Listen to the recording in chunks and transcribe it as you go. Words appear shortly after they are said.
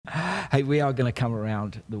Hey, we are going to come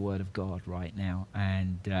around the Word of God right now,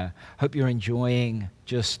 and hope you're enjoying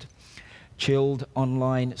just chilled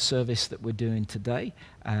online service that we're doing today.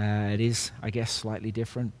 It is, I guess, slightly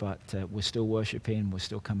different, but we're still worshiping, we're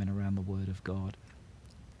still coming around the Word of God.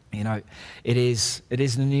 You know, it is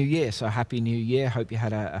the new year, so happy new year. Hope you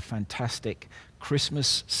had a fantastic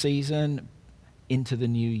Christmas season into the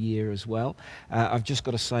new year as well. I've just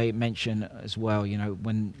got to mention as well, you know,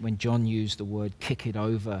 when John used the word kick it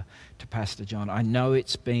over to Pastor John, I know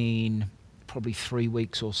it's been probably 3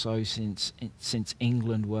 weeks or so since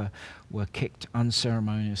England were kicked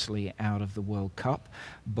unceremoniously out of the World Cup,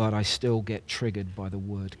 but I still get triggered by the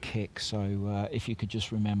word kick. So if you could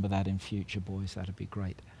just remember that in future, boys, that'd be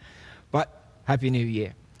great. But Happy New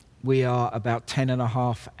Year. We are about 10 and a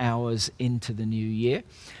half hours into the new year.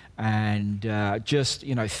 And just,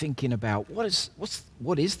 you know, thinking about what is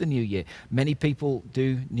the new year? Many people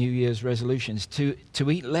do New Year's resolutions to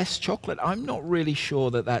eat less chocolate. I'm not really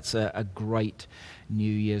sure that that's a great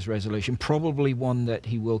New Year's resolution. Probably one that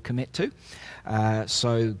he will commit to.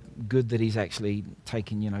 So good that he's actually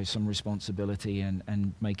taking, you know, some responsibility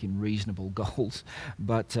and making reasonable goals.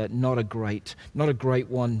 But not a great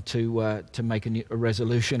one to make a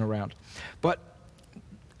resolution around. But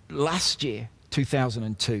last year,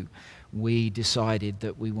 2002, we decided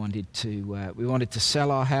that we wanted to sell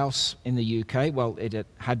our house in the UK. Well, it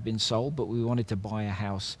had been sold, but we wanted to buy a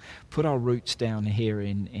house, put our roots down here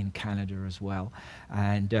in Canada as well.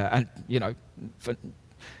 And you know,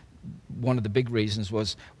 one of the big reasons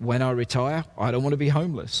was when I retire, I don't want to be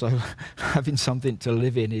homeless. So having something to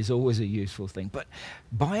live in is always a useful thing. But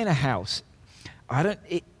buying a house,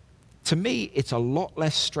 to me, it's a lot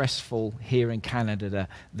less stressful here in Canada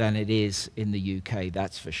than it is in the UK,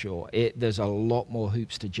 that's for sure. There's a lot more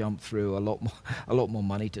hoops to jump through, a lot more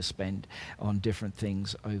money to spend on different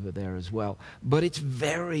things over there as well. But it's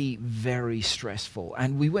very, very stressful.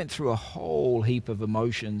 And we went through a whole heap of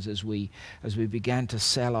emotions as we began to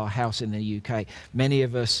sell our house in the UK. Many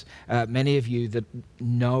of you that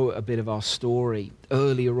know a bit of our story,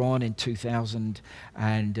 earlier on in 2000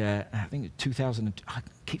 and I think 2000, I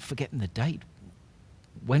keep forgetting the date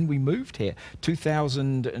when we moved here.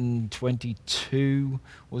 2022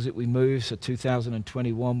 was it we moved? So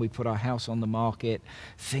 2021 we put our house on the market.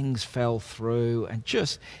 Things fell through, and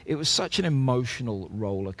it was such an emotional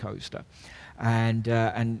roller coaster. And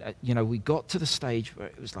you know, we got to the stage where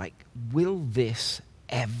it was like, will this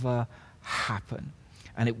ever happen?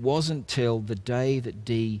 And it wasn't till the day that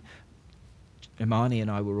Imani and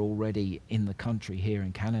I were already in the country here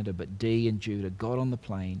in Canada, but Dee and Judah got on the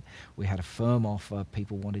plane. We had a firm offer.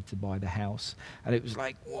 People wanted to buy the house. And it was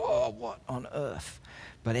like, whoa, what on earth?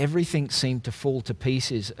 But everything seemed to fall to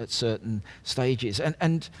pieces at certain stages.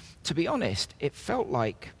 And to be honest, it felt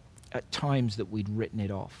like at times that we'd written it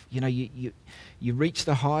off. You know, you reach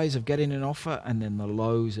the highs of getting an offer and then the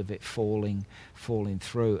lows of it falling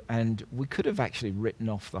through. And we could have actually written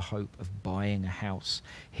off the hope of buying a house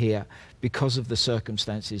here because of the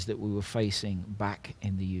circumstances that we were facing back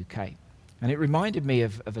in the UK. And it reminded me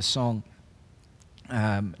of a song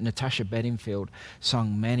Natasha Bedingfield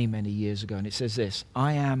sung many, many years ago. And it says this: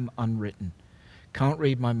 I am unwritten, can't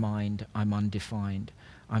read my mind, I'm undefined.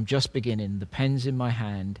 I'm just beginning, the pen's in my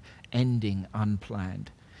hand, ending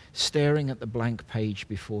unplanned. Staring at the blank page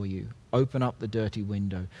before you, open up the dirty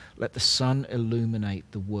window, let the sun illuminate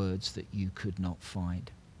the words that you could not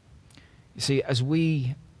find. You see, as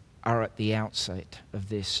we are at the outset of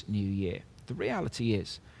this new year, the reality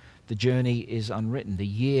is the journey is unwritten. The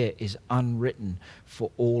year is unwritten for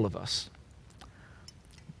all of us.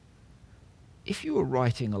 If you were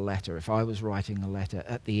writing a letter, if I was writing a letter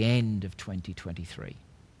at the end of 2023,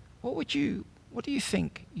 what do you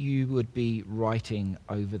think you would be writing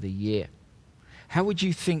over the year? How would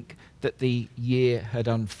you think that the year had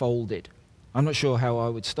unfolded? I'm not sure how I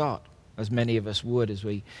would start, as many of us would as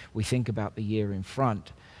we think about the year in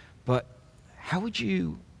front. But how would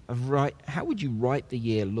you write the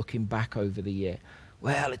year looking back over the year?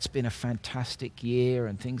 Well, it's been a fantastic year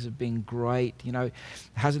and things have been great. You know, it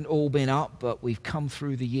hasn't all been up, but we've come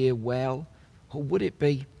through the year well. Or would it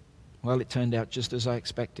be, well, it turned out just as I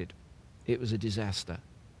expected. It was a disaster.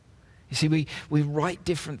 You see, we write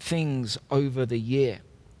different things over the year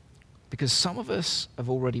because some of us have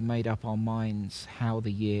already made up our minds how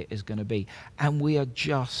the year is going to be. And we are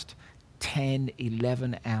just 10,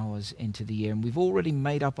 11 hours into the year. And we've already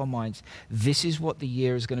made up our minds, this is what the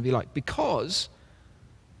year is going to be like. Because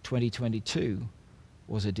 2022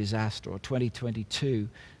 was a disaster, or 2022,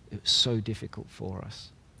 it was so difficult for us.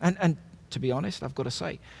 And to be honest, I've got to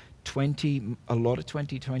say,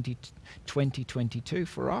 2022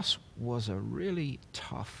 for us was a really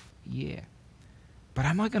tough year. But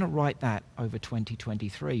am I going to write that over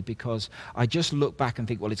 2023? Because I just look back and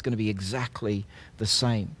think, well, it's going to be exactly the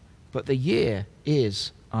same. But the year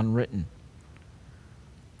is unwritten.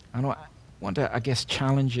 And I want to, I guess,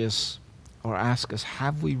 challenge us or ask us,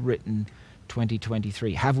 have we written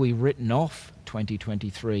 2023? Have we written off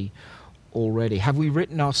 2023 already? Have we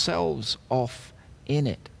written ourselves off in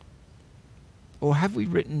it? Or have we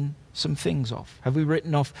written some things off? Have we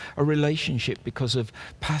written off a relationship because of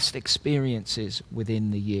past experiences within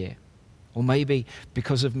the year? Or maybe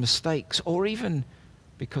because of mistakes, or even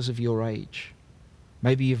because of your age?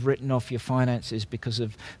 Maybe you've written off your finances because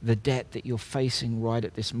of the debt that you're facing right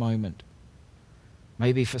at this moment.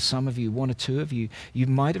 Maybe for some of you, one or two of you, you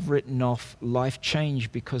might have written off life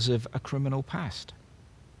change because of a criminal past.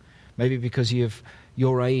 Maybe because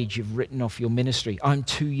your age, you've written off your ministry. I'm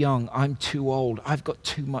too young, I'm too old, I've got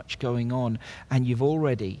too much going on, and you've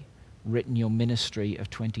already written your ministry of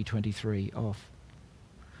 2023 off.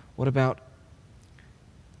 What about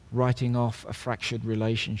writing off a fractured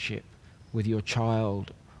relationship with your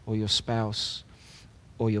child or your spouse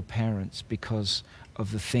or your parents because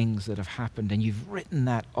of the things that have happened, and you've written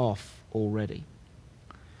that off already?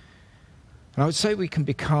 And I would say we can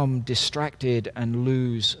become distracted and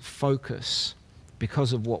lose focus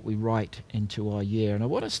because of what we write into our year. And I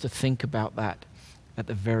want us to think about that at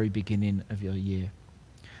the very beginning of your year.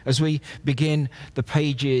 As we begin the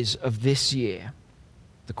pages of this year,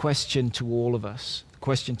 the question to all of us, the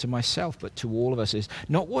question to myself, but to all of us is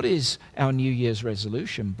not what is our New Year's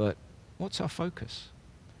resolution, but what's our focus?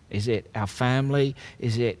 Is it our family?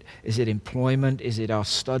 Is it employment? Is it our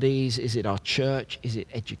studies? Is it our church? Is it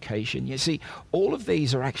education? You see, all of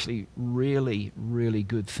these are actually really, really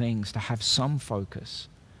good things to have some focus.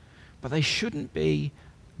 But they shouldn't be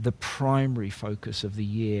the primary focus of the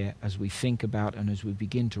year as we think about and as we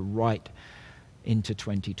begin to write into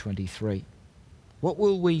 2023. What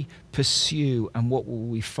will we pursue and what will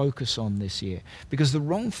we focus on this year? Because the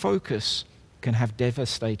wrong focus can have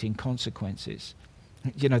devastating consequences.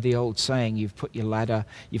 You know, the old saying, you've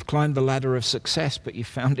climbed the ladder of success, but you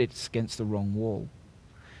found it's against the wrong wall.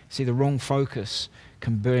 See, the wrong focus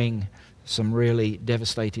can bring some really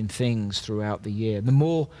devastating things throughout the year. The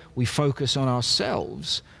more we focus on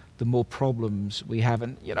ourselves, the more problems we have.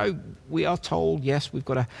 And, you know, we are told, yes, we've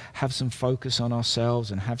got to have some focus on ourselves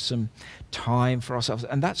and have some time for ourselves.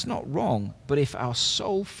 And that's not wrong. But if our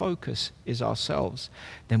sole focus is ourselves,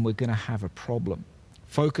 then we're going to have a problem.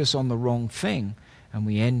 Focus on the wrong thing, and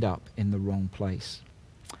we end up in the wrong place.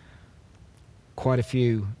 Quite a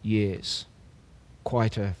few years,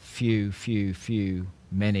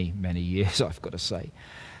 many years, I've got to say.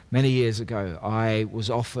 Many years ago, I was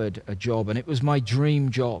offered a job, and it was my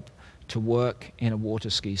dream job to work in a water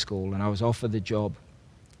ski school. And I was offered the job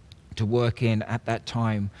to work in, at that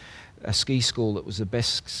time, a ski school that was the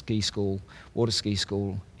best ski school, water ski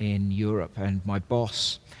school in Europe. And my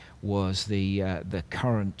boss was the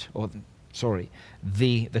current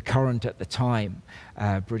at the time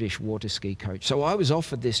British water ski coach. So I was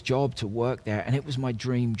offered this job to work there, and it was my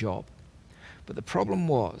dream job. But the problem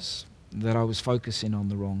was that I was focusing on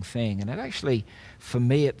the wrong thing. And it actually, for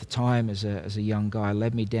me at the time as a young guy,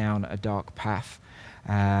 led me down a dark path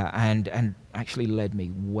and actually led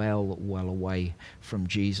me well away from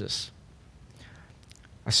Jesus.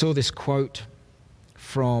 I saw this quote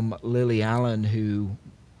from Lily Allen, who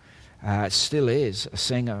still is a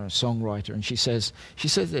singer, a songwriter, and she says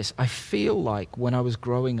this: I feel like when I was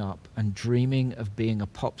growing up and dreaming of being a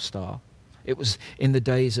pop star, it was in the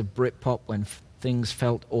days of Britpop when things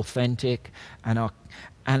felt authentic and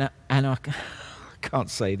I can't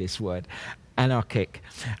say this word, anarchic,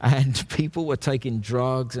 and people were taking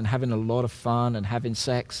drugs and having a lot of fun and having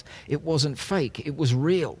sex. It wasn't fake, it was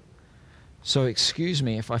real. So excuse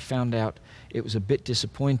me if I found out it was a bit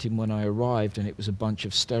disappointing when I arrived and it was a bunch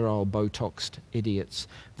of sterile, Botoxed idiots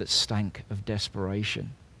that stank of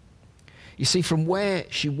desperation. You see, from where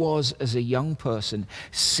she was as a young person,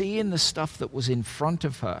 seeing the stuff that was in front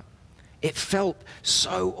of her, it felt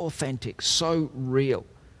so authentic, so real.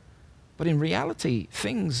 But in reality,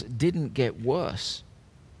 things didn't get worse.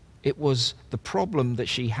 It was the problem that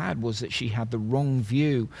she had was that she had the wrong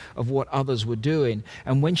view of what others were doing.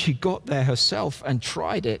 And when she got there herself and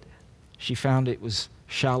tried it, she found it was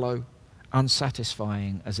shallow,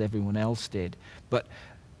 unsatisfying as everyone else did. But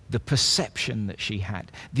the perception that she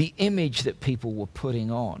had, the image that people were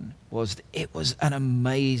putting on it was an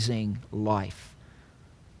amazing life.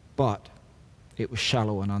 But it was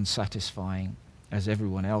shallow and unsatisfying as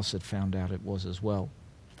everyone else had found out it was as well.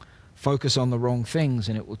 Focus on the wrong things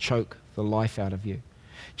and it will choke the life out of you.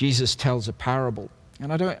 Jesus tells a parable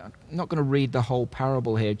And I'm not going to read the whole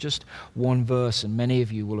parable here, just one verse, and many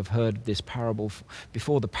of you will have heard this parable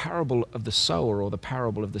before, the parable of the sower, or the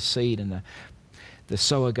parable of the seed. And the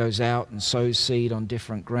sower goes out and sows seed on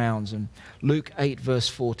different grounds. And Luke 8 verse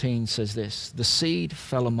 14 says this: "The seed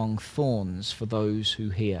fell among thorns for those who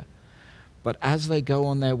hear. But as they go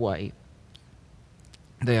on their way,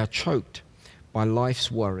 they are choked by life's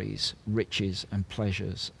worries, riches, and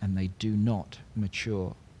pleasures, and they do not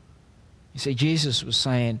mature." You see, Jesus was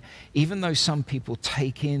saying, even though some people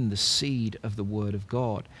take in the seed of the Word of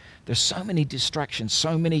God, there's so many distractions,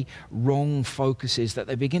 so many wrong focuses that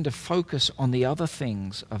they begin to focus on the other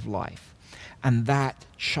things of life. And that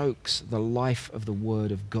chokes the life of the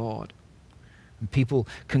Word of God. And people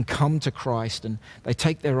can come to Christ and they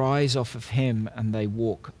take their eyes off of Him and they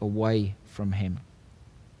walk away from Him.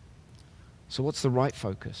 So what's the right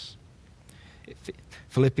focus?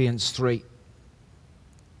 Philippians 3,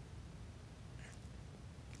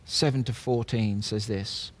 7-14 says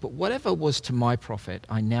this: "But whatever was to my profit,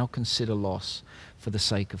 I now consider loss for the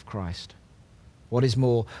sake of Christ. What is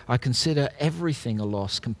more, I consider everything a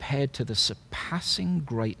loss compared to the surpassing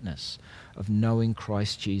greatness of knowing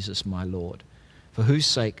Christ Jesus my Lord, for whose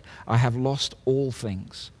sake I have lost all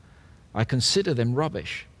things. I consider them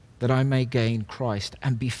rubbish, that I may gain Christ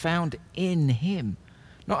and be found in Him,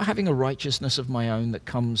 not having a righteousness of my own that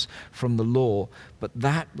comes from the law, but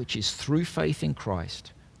that which is through faith in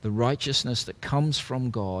Christ, the righteousness that comes from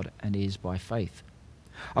God and is by faith.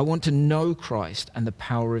 I want to know Christ and the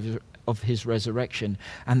power of His resurrection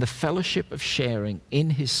and the fellowship of sharing in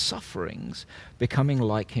His sufferings, becoming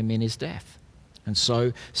like Him in His death, and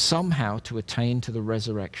so somehow to attain to the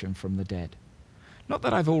resurrection from the dead. Not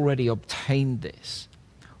that I've already obtained this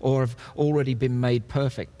or have already been made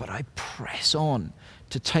perfect, but I press on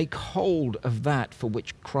to take hold of that for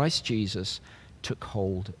which Christ Jesus took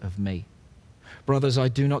hold of me. Brothers, I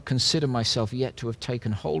do not consider myself yet to have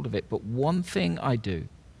taken hold of it, but one thing I do,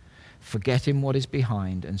 forgetting what is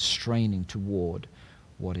behind and straining toward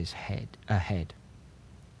what is ahead."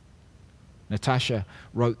 Natasha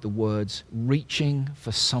wrote the words, "reaching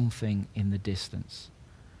for something in the distance."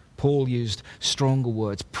 Paul used stronger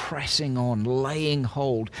words, pressing on, laying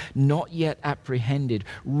hold, not yet apprehended,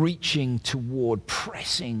 reaching toward,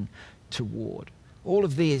 pressing toward. All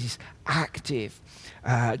of these active,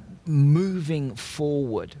 moving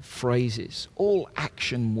forward phrases, all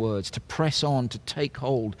action words, to press on, to take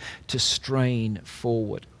hold, to strain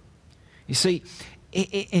forward. You see,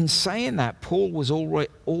 in saying that, Paul was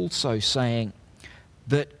also saying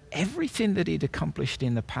that everything that he'd accomplished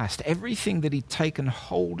in the past, everything that he'd taken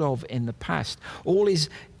hold of in the past, all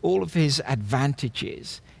of his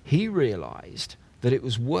advantages, he realized that it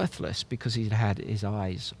was worthless because he'd had his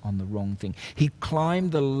eyes on the wrong thing. He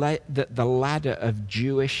climbed the ladder of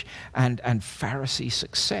Jewish and Pharisee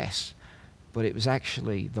success, but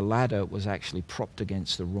the ladder was actually propped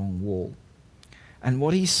against the wrong wall. And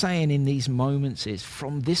what he's saying in these moments is,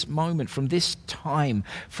 from this moment, from this time,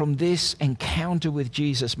 from this encounter with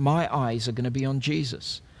Jesus, my eyes are going to be on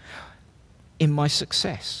Jesus. In my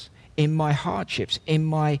success, in my hardships, in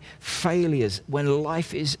my failures, when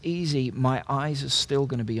life is easy, my eyes are still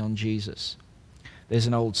going to be on Jesus. There's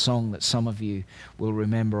an old song that some of you will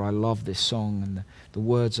remember. I love this song, and the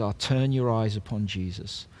words are, "Turn your eyes upon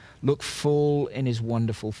Jesus. Look full in His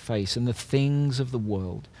wonderful face, and the things of the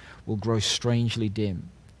world will grow strangely dim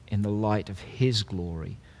in the light of His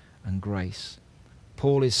glory and grace."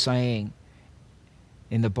 Paul is saying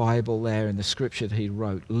in the Bible there, in the scripture that he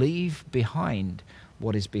wrote, leave behind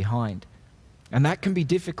what is behind. And that can be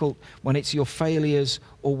difficult when it's your failures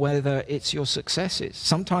or whether it's your successes.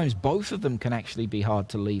 Sometimes both of them can actually be hard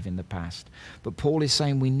to leave in the past. But Paul is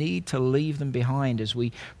saying we need to leave them behind as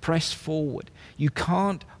we press forward. You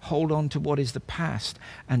can't hold on to what is the past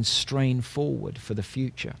and strain forward for the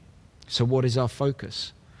future. So what is our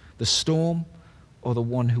focus? The storm or the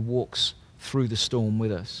one who walks through the storm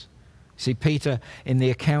with us? See, Peter, in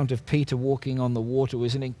the account of Peter walking on the water,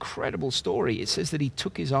 was an incredible story. It says that he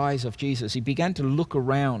took his eyes off Jesus. He began to look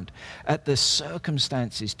around at the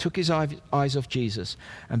circumstances, took his eyes off Jesus,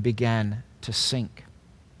 and began to sink.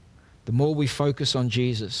 The more we focus on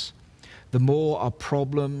Jesus, the more our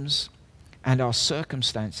problems and our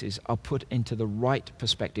circumstances are put into the right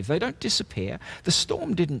perspective. They don't disappear. The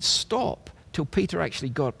storm didn't stop till Peter actually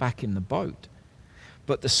got back in the boat.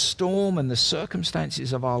 But the storm and the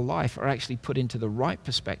circumstances of our life are actually put into the right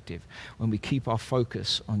perspective when we keep our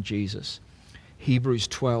focus on Jesus. Hebrews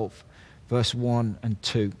 12, verse 1 and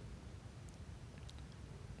 2.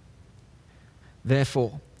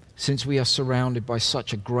 Therefore, since we are surrounded by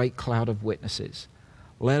such a great cloud of witnesses,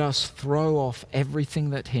 Let us throw off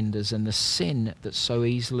everything that hinders and the sin that so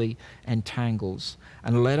easily entangles,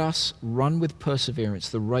 and let us run with perseverance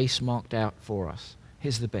the race marked out for us.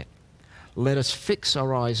 Here's the bit. Let us fix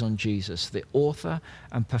our eyes on Jesus, the author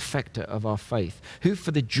and perfecter of our faith, who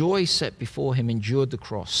for the joy set before him endured the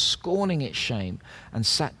cross, scorning its shame, and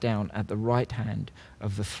sat down at the right hand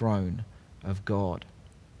of the throne of God.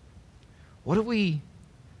 What are we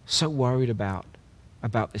so worried about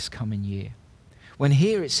this coming year? When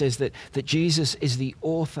here it says that Jesus is the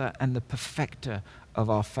author and the perfecter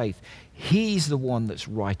of our faith. He's the one that's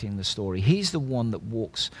writing the story. He's the one that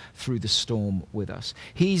walks through the storm with us.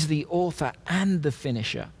 He's the author and the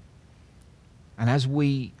finisher. And as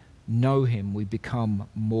we know him, we become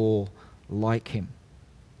more like him.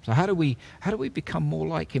 So how do we become more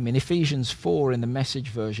like him? In Ephesians 4, in the Message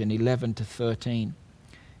version, 11 to 13,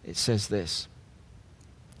 it says this.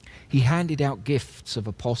 He handed out gifts of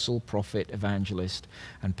apostle, prophet, evangelist,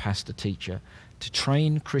 and pastor-teacher to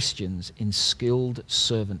train Christians in skilled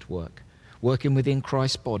servant work, working within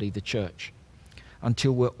Christ's body, the church,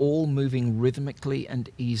 until we're all moving rhythmically and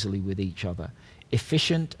easily with each other,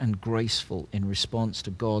 efficient and graceful in response to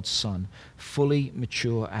God's Son, fully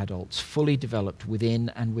mature adults, fully developed within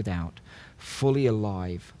and without, fully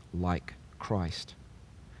alive like Christ.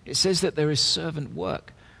 It says that there is servant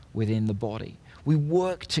work within the body. We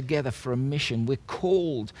work together for a mission. We're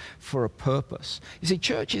called for a purpose. You see,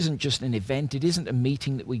 church isn't just an event. It isn't a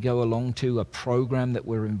meeting that we go along to, a program that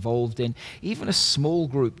we're involved in, even a small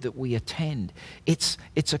group that we attend. It's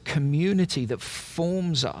a community that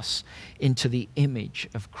forms us into the image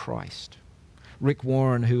of Christ. Rick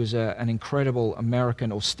Warren, who is an incredible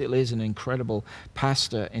American, or still is an incredible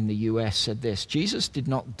pastor in the US, said this: Jesus did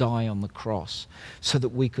not die on the cross so that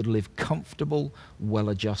we could live comfortable,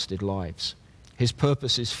 well-adjusted lives. His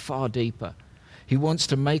purpose is far deeper. He wants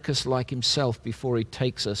to make us like himself before he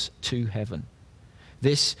takes us to heaven.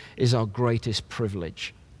 This is our greatest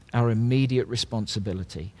privilege, our immediate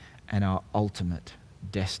responsibility, and our ultimate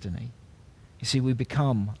destiny. You see, we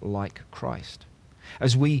become like Christ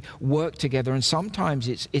as we work together, and sometimes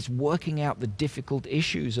it's working out the difficult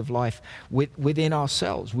issues of life within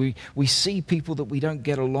ourselves. We see people that we don't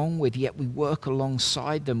get along with, yet we work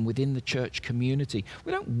alongside them within the church community.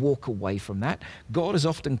 We don't walk away from that. God has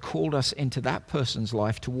often called us into that person's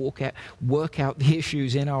life to work out the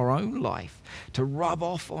issues in our own life, to rub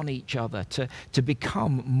off on each other, to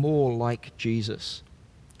become more like Jesus.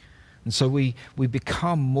 And so we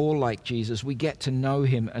become more like Jesus. We get to know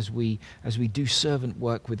him as we do servant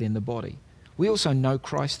work within the body. We also know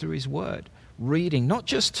Christ through his word, reading, not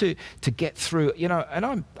just to get through,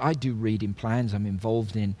 and I do reading plans. I'm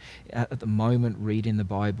involved in, at the moment, reading the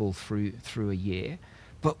Bible through a year.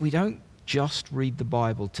 But we don't just read the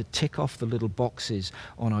Bible to tick off the little boxes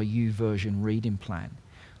on our YouVersion reading plan.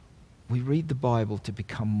 We read the Bible to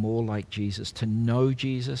become more like Jesus, to know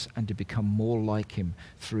Jesus and to become more like him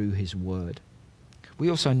through his word. We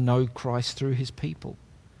also know Christ through his people.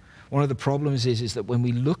 One of the problems is that when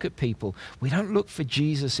we look at people, we don't look for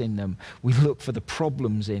Jesus in them. We look for the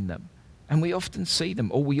problems in them. And we often see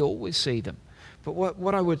them, or we always see them. But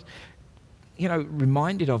what I would,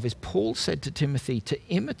 reminded of is Paul said to Timothy to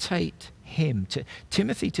imitate him,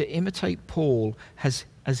 to imitate Paul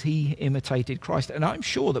as he imitated Christ. And I'm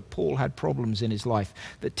sure that Paul had problems in his life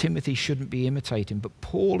that Timothy shouldn't be imitating. But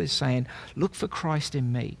Paul is saying, look for Christ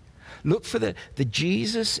in me. Look for the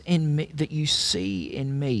Jesus in me that you see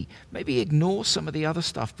in me. Maybe ignore some of the other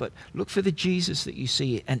stuff, but look for the Jesus that you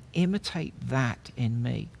see and imitate that in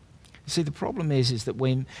me. See, the problem is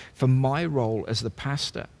that for my role as the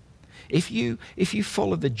pastor, if you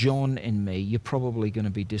follow the John in me, you're probably going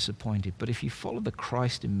to be disappointed. But if you follow the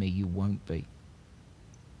Christ in me, you won't be.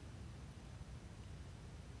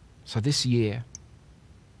 So this year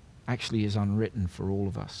actually is unwritten for all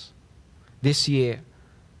of us. This year,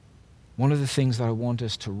 one of the things that I want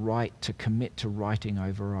us to commit to writing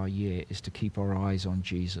over our year is to keep our eyes on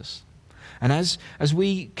Jesus. And as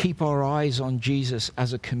we keep our eyes on Jesus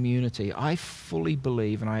as a community, I fully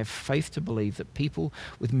believe, and I have faith to believe, that people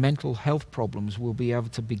with mental health problems will be able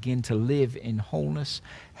to begin to live in wholeness,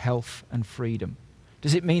 health, and freedom.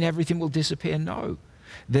 Does it mean everything will disappear? No.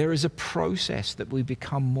 There is a process that we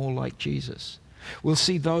become more like Jesus. We'll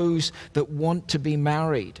see those that want to be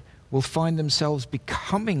married will find themselves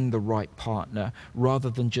becoming the right partner rather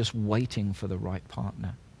than just waiting for the right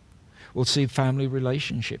partner. We'll see family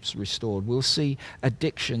relationships restored. We'll see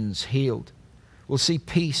addictions healed. We'll see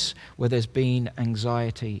peace where there's been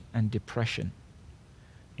anxiety and depression.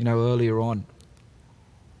 Earlier on,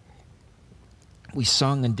 we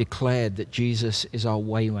sung and declared that Jesus is our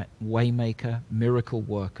waymaker, miracle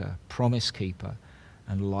worker, promise keeper,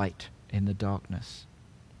 and light in the darkness.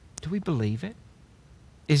 Do we believe it?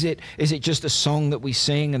 Is it just a song that we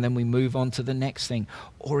sing and then we move on to the next thing?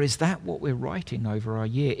 Or is that what we're writing over our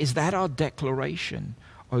year? Is that our declaration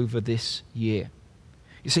over this year?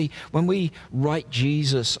 You see, when we write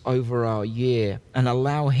Jesus over our year and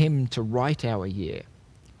allow him to write our year,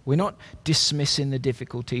 we're not dismissing the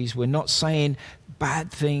difficulties. We're not saying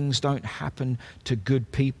bad things don't happen to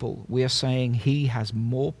good people. We are saying he has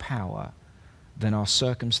more power than our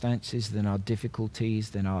circumstances, than our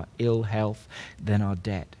difficulties, than our ill health, than our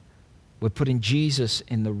debt. We're putting Jesus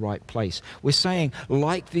in the right place. We're saying,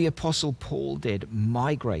 like the Apostle Paul did,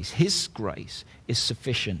 my grace, his grace is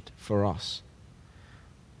sufficient for us.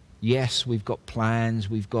 Yes, we've got plans,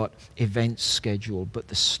 we've got events scheduled, but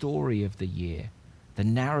the story of the year, the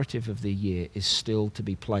narrative of the year is still to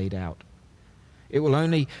be played out. It will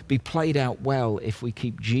only be played out well if we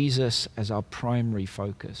keep Jesus as our primary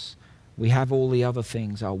focus. We have all the other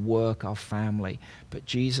things, our work, our family, but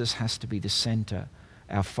Jesus has to be the center,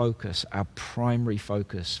 our focus, our primary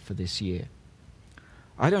focus for this year.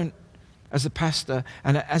 As a pastor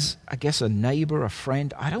and as, I guess, a neighbor, a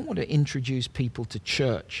friend, I don't want to introduce people to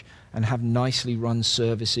church and have nicely run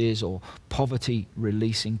services or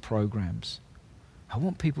poverty-releasing programs. I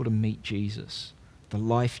want people to meet Jesus, the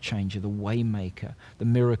life changer, the way maker, the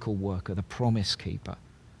miracle worker, the promise keeper.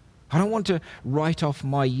 I don't want to write off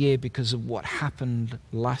my year because of what happened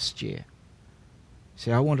last year.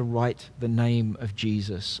 See, I want to write the name of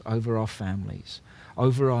Jesus over our families,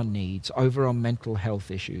 over our needs, over our mental health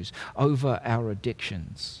issues, over our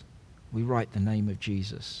addictions. We write the name of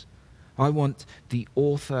Jesus. I want the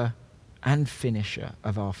author and finisher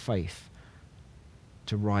of our faith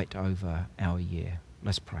to write over our year.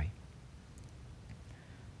 Let's pray.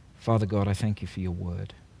 Father God, I thank you for your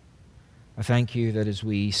word. I thank you that as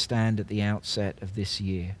we stand at the outset of this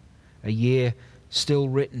year, a year still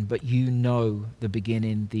written, but you know the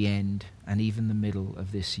beginning, the end, and even the middle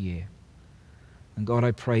of this year. And God,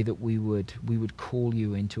 I pray that we would call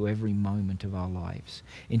you into every moment of our lives,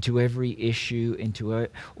 into every issue, into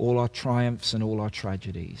all our triumphs and all our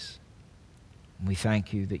tragedies. And we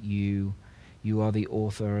thank you that you are the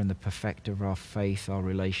author and the perfecter of our faith, our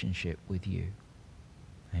relationship with you.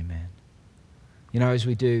 Amen. You know, as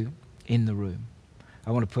we do in the room,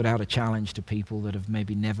 I want to put out a challenge to people that have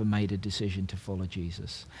maybe never made a decision to follow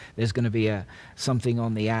Jesus. There's going to be something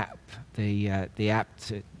on the app, the app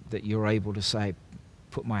that you're able to say,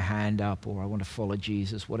 put my hand up, or I want to follow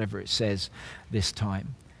Jesus, whatever it says this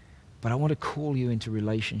time. But I want to call you into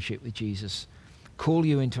relationship with Jesus, call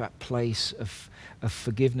you into that place of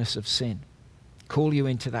forgiveness of sin, call you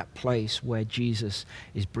into that place where Jesus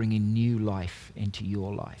is bringing new life into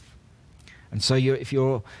your life. And so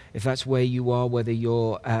if that's where you are, whether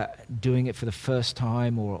you're doing it for the first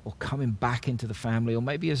time or coming back into the family, or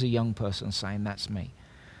maybe as a young person saying, that's me.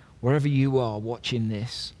 Wherever you are watching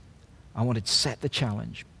this, I want to set the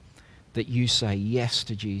challenge that you say yes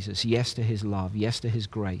to Jesus, yes to his love, yes to his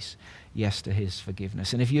grace, yes to his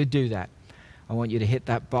forgiveness. And if you do that, I want you to hit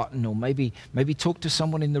that button, or maybe talk to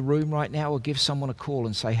someone in the room right now, or give someone a call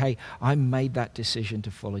and say, hey, I made that decision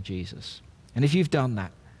to follow Jesus. And if you've done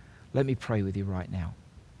that, let me pray with you right now.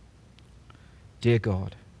 Dear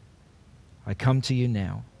God, I come to you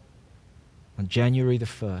now on January the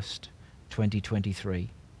 1st, 2023,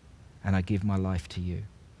 and I give my life to you.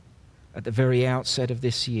 At the very outset of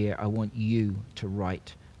this year, I want you to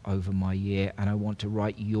write over my year, and I want to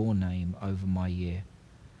write your name over my year.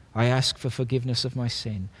 I ask for forgiveness of my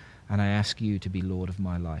sin, and I ask you to be Lord of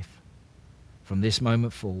my life. From this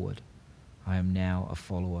moment forward, I am now a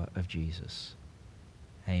follower of Jesus.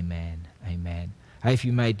 Amen. Amen. Hey, if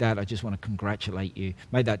you made that, I just want to congratulate you.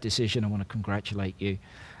 Made that decision, I want to congratulate you.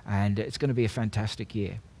 And it's going to be a fantastic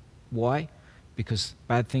year. Why? Because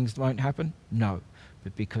bad things won't happen? No.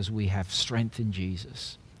 But because we have strength in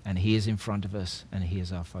Jesus, and he is in front of us, and he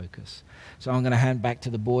is our focus. So I'm going to hand back to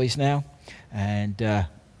the boys now, and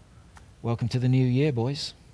welcome to the new year, boys.